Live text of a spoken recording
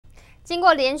经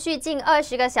过连续近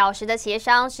20个小时的协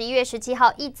商，11月17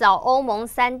号一早，欧盟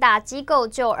3大机构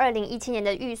就2017年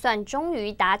的预算终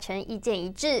于达成意见一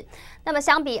致。那么，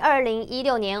相比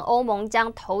2016年，欧盟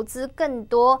将投资更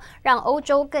多，让欧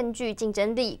洲更具竞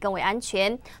争力、更为安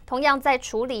全。同样，在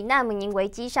处理难民危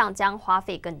机上将花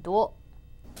费更多。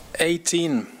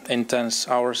18 intense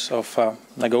hours of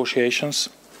negotiations.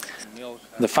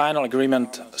 The final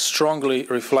agreement strongly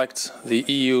reflects the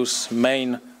EU's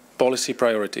main policy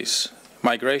priorities: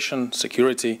 migration,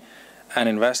 security, and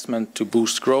investment to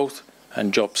boost growth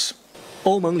and jobs.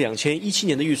 欧盟2017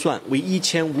年的预算为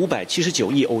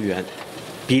1579亿欧元，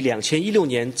比2016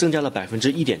年增加了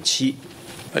1.7%。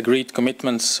Agreed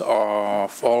commitments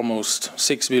of almost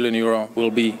 €6 billion will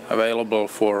be available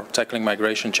for tackling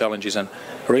migration challenges and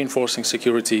reinforcing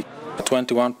security.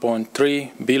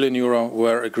 €21.3 billion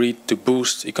were agreed to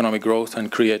boost economic growth and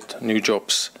create new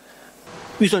jobs.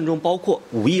 预算中包括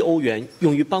5亿欧元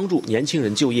用于帮助年轻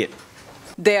人就业。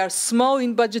They are small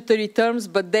in budgetary terms,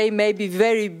 but they may be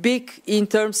very big in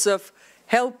terms of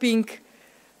helping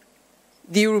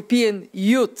the European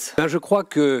youth. Je crois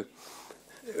que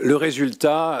le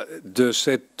résultat de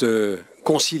cette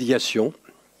conciliation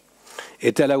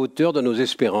est à la hauteur de nos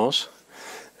espérances.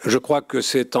 Je crois que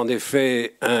c'est en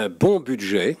effet un bon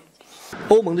budget.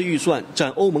 欧盟的预算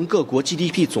占欧盟各国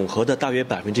GDP 总和的大约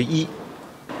1%，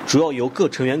主要由各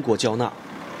成员国交纳。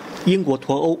英国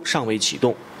脱欧尚未启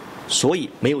动，所以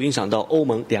没有影响到欧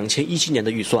盟2017年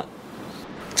的预算。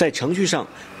在程序上，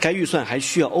该预算还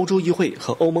需要欧洲议会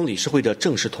和欧盟理事会的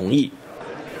正式同意，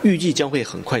预计将会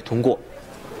很快通过。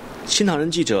新唐人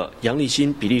记者杨立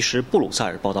新，比利时布鲁塞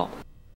尔报道。